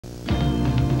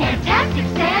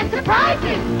Stand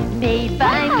Surprises! Made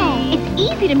by me. It's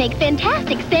easy to make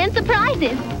fantastic Stand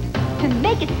Surprises. To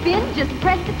make it spin, just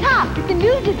press the top. It's a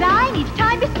new design each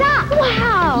time you stop.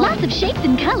 Wow! Lots of shapes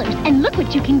and colors, and look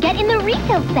what you can get in the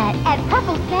refill set. Add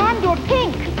purple sand or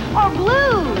pink or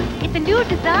blue. It's a new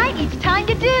design each time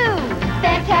you do.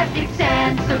 Fantastic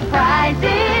Stand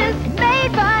Surprises,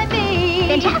 made by me.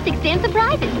 Fantastic Stand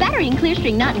Surprises. Battery and clear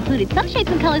string not included. Some shapes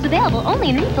and colors available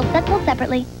only in refill sets sold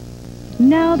separately.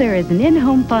 Now there is an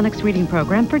in-home phonics reading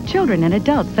program for children and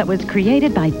adults that was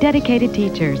created by dedicated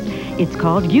teachers. It's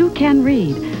called You Can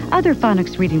Read. Other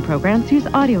phonics reading programs use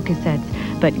audio cassettes,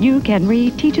 but You Can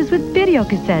Read teaches with video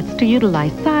cassettes to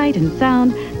utilize sight and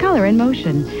sound, color and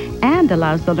motion, and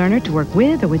allows the learner to work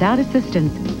with or without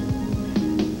assistance.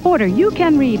 Order You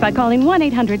Can Read by calling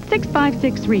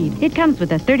 1-800-656-READ. It comes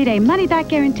with a 30-day money-back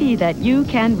guarantee that You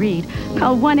Can Read.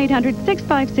 Call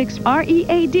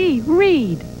 1-800-656-READ.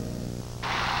 Read.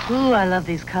 Ooh, I love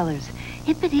these colors.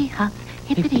 Hippity-hop,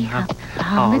 hippity-hop.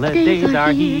 Holidays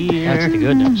are here. That's the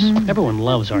good news. Everyone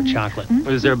loves our chocolate.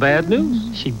 Is there bad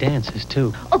news? She dances,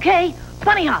 too. Okay,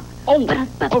 bunny hop. Oh!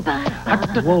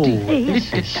 Whoa,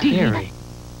 this is scary.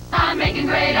 I'm making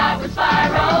great art with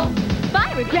Spyro.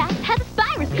 Spirograph has a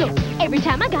spiroscope. Every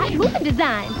time I got moving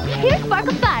designs. Here's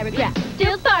Sparkle Spirograph.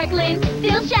 Still sparkling,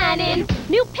 still shining.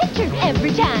 New pictures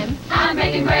every time. I'm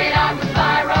making great art with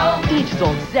Spyro. Each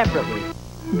sold separately.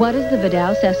 What is the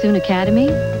Vidal Sassoon Academy?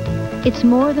 It's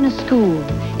more than a school.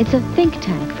 It's a think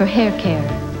tank for hair care.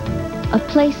 A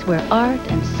place where art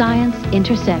and science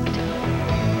intersect.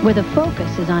 Where the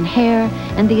focus is on hair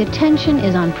and the attention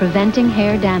is on preventing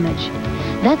hair damage.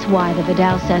 That's why the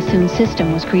Vidal Sassoon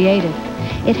system was created.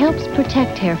 It helps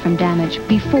protect hair from damage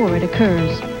before it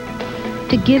occurs.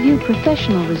 To give you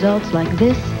professional results like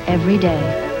this every day.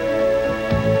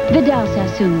 Vidal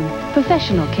Sassoon,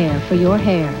 professional care for your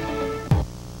hair.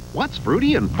 What's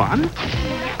fruity and fun?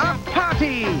 A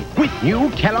party with new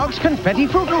Kellogg's Confetti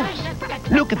Fruit Loops.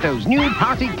 Look at those new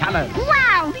party colors.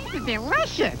 Wow, these are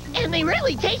delicious. And they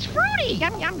really taste fruity.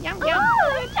 Yum, yum, yum, yum.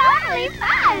 Ooh, totally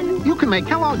fun. You can make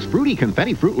Kellogg's Fruity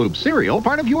Confetti Fruit Loop cereal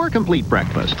part of your complete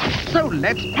breakfast. So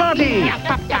let's party.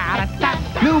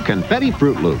 New Confetti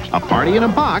Fruit Loops, a party in a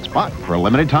box, but for a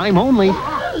limited time only.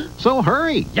 So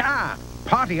hurry. Yeah,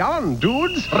 party on,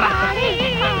 dudes.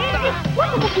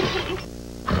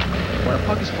 When a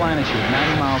puck is flying at you at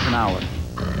 90 miles an hour,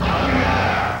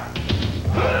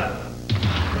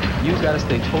 you've got to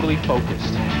stay totally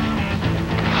focused.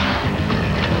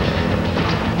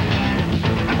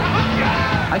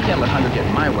 I can't let hunger get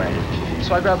in my way,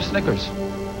 so I grab Snickers.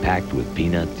 Packed with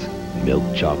peanuts, milk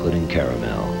chocolate, and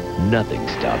caramel. Nothing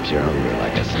stops your hunger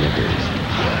like a Snickers.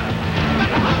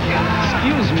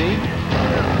 Excuse me,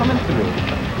 coming through.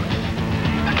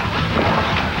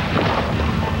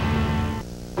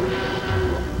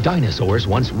 Dinosaurs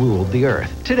once ruled the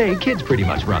earth. Today, kids pretty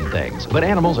much run things, but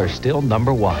animals are still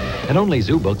 #1. And only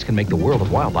Zoobooks can make the world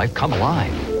of wildlife come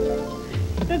alive.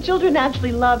 The children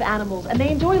naturally love animals, and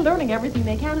they enjoy learning everything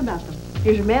they can about them.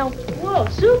 Here's your mail. Whoa,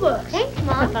 Zoobooks. Thanks,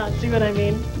 Mom. See what I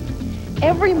mean?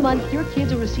 Every month, your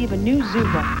kids will receive a new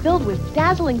Zoobook filled with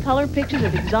dazzling color pictures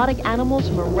of exotic animals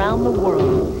from around the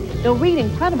world. They'll read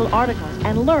incredible articles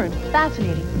and learn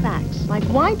fascinating facts, like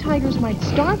why tigers might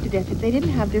starve to death if they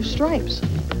didn't have their stripes.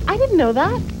 I didn't know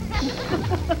that.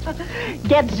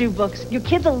 Get Zoobooks. Your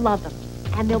kids will love them,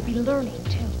 and they'll be learning,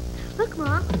 too. Look,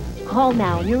 Mom. Call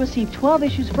now and you'll receive 12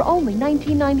 issues for only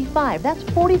 $19.95. That's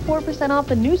 44% off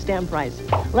the newsstand price.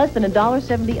 Less than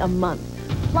 $1.70 a month.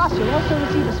 Plus, you'll also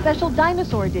receive a special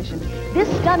dinosaur edition, this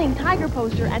stunning tiger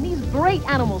poster, and these great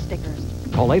animal stickers.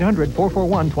 Call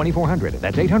 800-441-2400.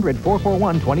 That's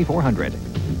 800-441-2400.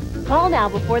 Call now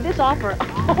before this offer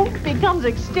becomes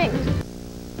extinct.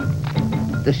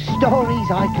 The stories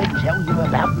I could tell you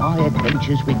about my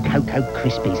adventures with Cocoa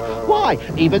Krispies. Why,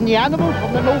 even the animals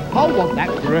from the North Pole want that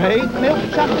great milk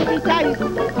chocolatey taste.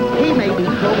 He may be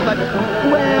cool, but,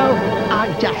 well,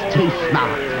 I'm just too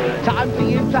smart. Time for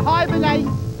you to hibernate.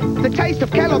 The taste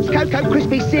of Kellogg's Cocoa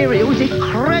Krispies cereal is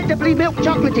incredibly milk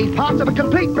chocolatey, part of a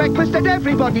complete breakfast that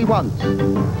everybody wants.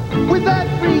 With that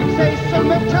freak taste so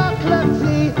milk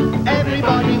chocolatey,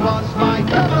 everybody wants my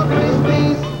Cocoa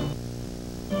Krispies.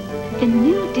 The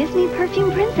new Disney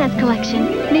Perfume Princess Collection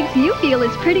makes you feel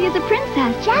as pretty as a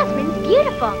princess. Jasmine's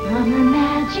beautiful. From her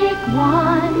magic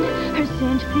wand, her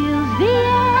scent fills the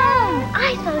air.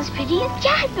 I smell as pretty as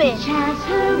Jasmine. She has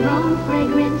her own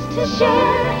fragrance to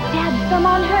share. Dab some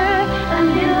on her, a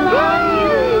little on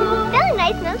you. Smelling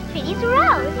nice smells pretty as a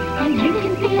rose. And you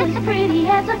can feel as pretty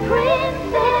as a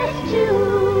princess,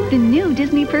 too. The new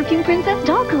Disney Perfume Princess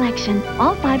Doll Collection.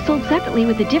 All 5 sold separately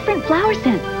with a different flower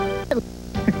scent.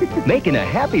 Making a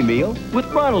Happy Meal with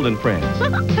Ronald and Friends.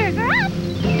 Burger up!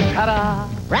 Ta-da!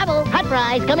 Bravo, hot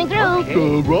fries coming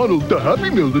through. Ronald, the Happy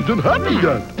Meal isn't happy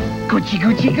yet. Gucci,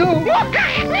 Gucci, goo.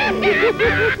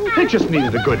 It just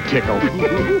needed a good tickle.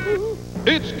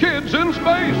 It's Kids in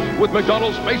Space with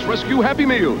McDonald's Space Rescue Happy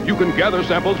Meal. You can gather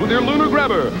samples with your lunar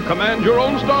grabber, command your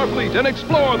own Starfleet, and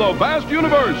explore the vast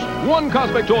universe. One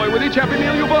cosmic toy with each Happy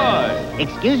Meal you buy.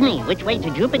 Excuse me, which way to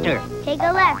Jupiter? Take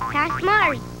a left, past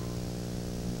Mars.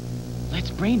 Let's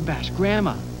brain bash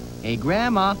Grandma. Hey,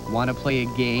 Grandma, want to play a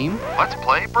game? Let's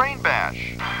play Brain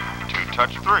Bash. 2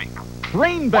 touch 3.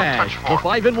 Brain Bash, the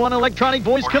 5-in-1 electronic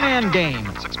voice command game.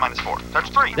 6 minus 4. Touch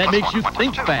 3. That makes you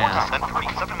think fast. Then 3.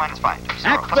 7 minus 5.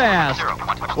 0. Act fast,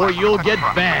 or you'll get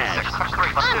bashed. 6 touch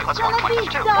 3 plus 2. Let's go. 1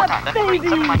 touch 2. 4 times. Then 3.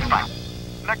 7 minus 5.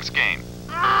 Next game.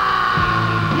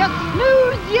 You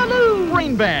snooze, you lose.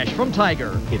 Brain Bash from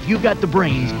Tiger. If you've got the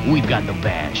brains, we've got the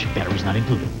bash. Batteries not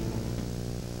included.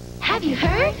 Have you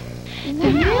heard? The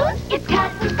news? It's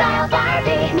custom style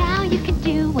Barbie. Now you can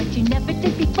do what you never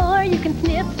did before. You can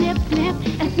snip, snip, snip,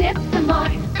 and snip some more.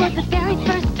 For the very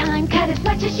first time, cut as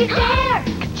much as you dare.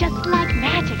 'Cause just like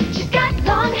magic, she's got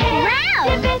long hair. Wow!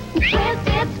 Snip it, and twist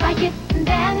it, spike it, and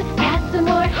then add some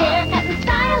more hair. Cut and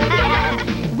style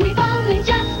again. We've only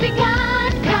just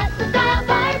begun. Custom style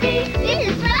Barbie. This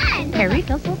is fun! Hair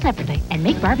refills sold separately. And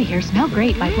make Barbie hair smell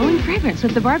great by blowing fragrance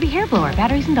with the Barbie hair blower.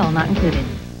 Batteries and all not included.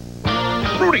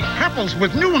 Fruity Pebbles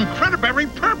with new Incrediberry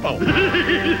Purple. The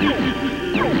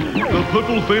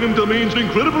purple phantom domain's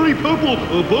Incrediberry Purple.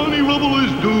 A Barney Rubble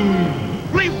is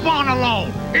doomed. Leave Bon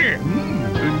alone. Here.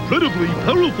 Incredibly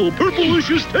powerful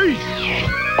purplicious taste.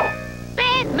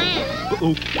 Bad man.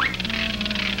 Uh-oh.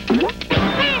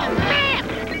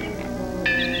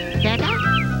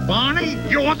 Barney,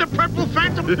 you're the Purple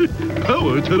Phantom.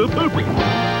 Power to the purple.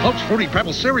 Folks, Fruity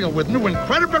Pebbles cereal with new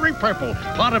Incrediberry Purple.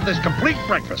 Part of this complete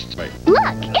breakfast.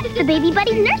 Look, it's the Baby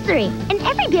Buddies nursery. And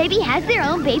every baby has their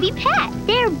own baby pet.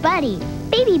 They're buddies.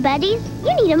 Baby buddies,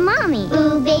 you need a mommy.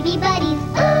 Ooh, baby buddies,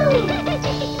 ooh.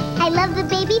 I love the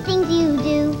baby things you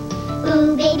do.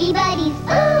 Ooh, baby buddies,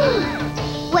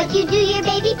 ooh. What you do, your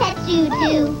baby pets do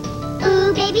too.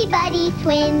 Ooh, baby buddies,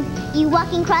 twins. You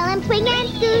walk and crawl and swing and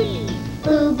scoot.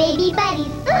 Ooh, baby buddies,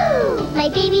 ooh. My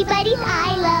baby buddies,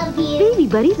 I love you. Baby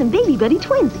buddies and baby buddy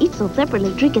twins, each sold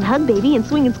separately. Drink and hug baby and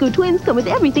swing and scoot twins come with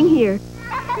everything here.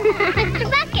 Mr.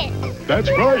 Bucket. That's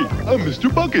right. I'm Mr.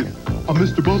 Bucket. I'm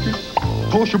Mr. Bucket.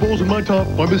 Toss your balls in my top.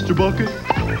 I'm Mr. Bucket.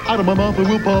 Out of my mouth I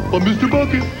will pop. I'm Mr.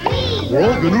 Bucket. We're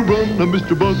all gonna run. I'm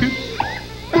Mr. Bucket.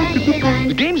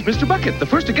 The game's Mr. Bucket. The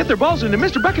first to get their balls into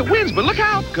Mr. Bucket wins, but look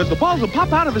out, because the balls will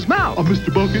pop out of his mouth. I'm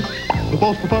Mr. Bucket. The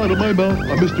balls pop out of my mouth.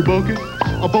 I'm Mr. Bucket.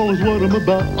 A ball is what I'm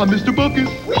about. I'm Mr. Bucket.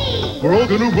 We're all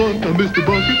gonna run. I'm Mr.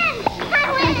 Bucket.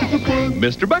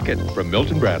 Mr. Bucket from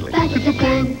Milton Bradley.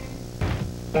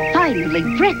 Finally,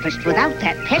 breakfast without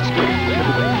that pesky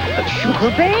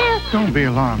sugar bear. Don't be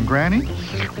alarmed, Granny.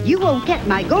 You won't get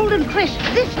my golden crisp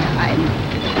this time.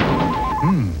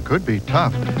 Could be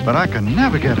tough, but I can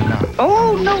never get enough.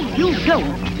 Oh, no, you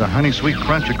don't. The honey sweet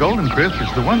crunch of Golden Crisp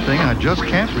is the one thing I just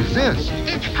can't resist.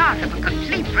 It's part of a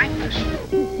complete breakfast.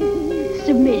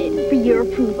 Submitted for your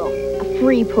approval. A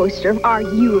free poster of Are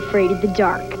You Afraid of the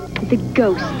Dark? With the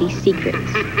ghostly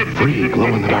secrets. Free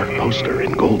glow-in-the-dark poster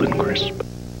in Golden Crisp.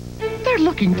 They're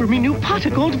looking for me new pot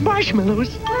of gold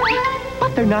marshmallows.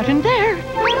 But they're not in there.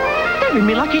 They're in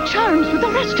me Lucky Charms with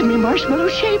the rest of me marshmallow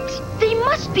shapes. They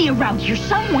must be around here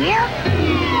somewhere.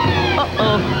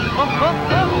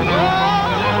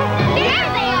 There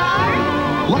they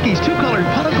are! Lucky's two-colored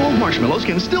pot of gold marshmallows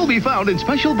can still be found in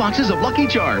special boxes of Lucky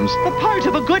Charms. A part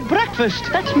of a good breakfast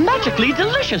that's magically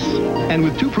delicious. And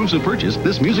with 2 proofs of purchase,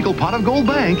 this musical pot of gold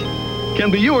bank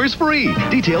can be yours free.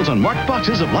 Details on marked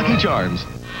boxes of Lucky Charms.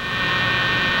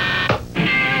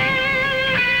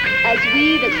 As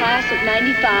we, the class of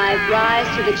 95, rise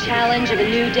to the challenge of a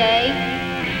new day,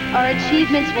 our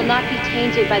achievements will not be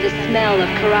tainted by the smell of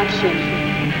corruption.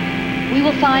 We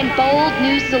will find bold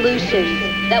new solutions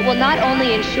that will not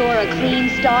only ensure a clean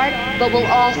start, but will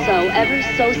also, ever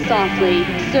so softly,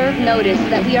 serve notice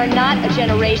that we are not a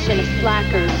generation of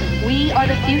slackers. We are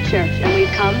the future, and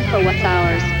we've come for what's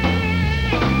ours.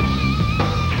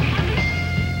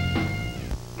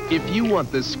 If you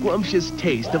want the scrumptious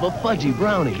taste of a fudgy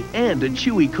brownie and a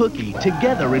chewy cookie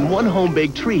together in one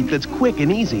home-baked treat that's quick and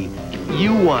easy,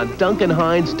 you want Duncan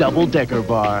Hines Double Decker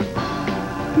Bar.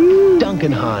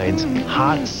 Duncan Hines,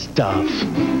 hot stuff.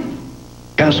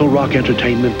 Castle Rock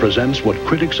Entertainment presents what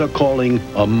critics are calling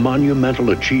a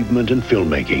monumental achievement in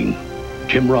filmmaking.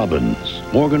 Tim Robbins,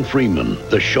 Morgan Freeman,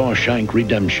 The Shawshank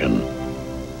Redemption.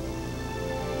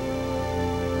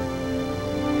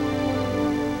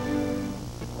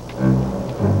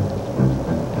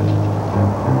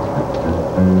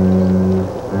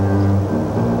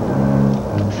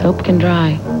 Soap can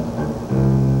dry.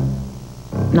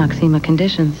 Noxema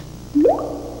conditions.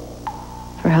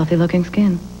 For healthy-looking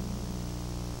skin.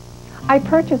 I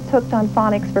purchased Hooked on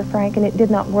Phonics for Frank, and it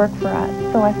did not work for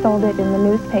us, so I sold it in the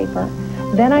newspaper.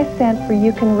 Then I sent for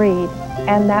You Can Read,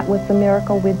 and that was the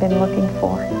miracle we've been looking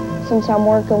for. Since I'm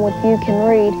working with You Can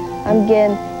Read, I'm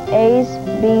getting A's,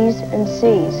 B's, and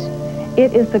C's.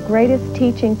 It is the greatest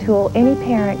teaching tool any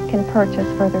parent can purchase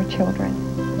for their children.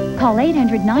 Call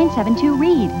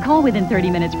 800-972-READ. Call within 30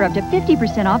 minutes for up to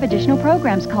 50% off additional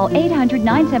programs. Call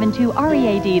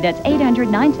 800-972-READ. That's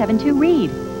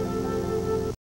 800-972-READ.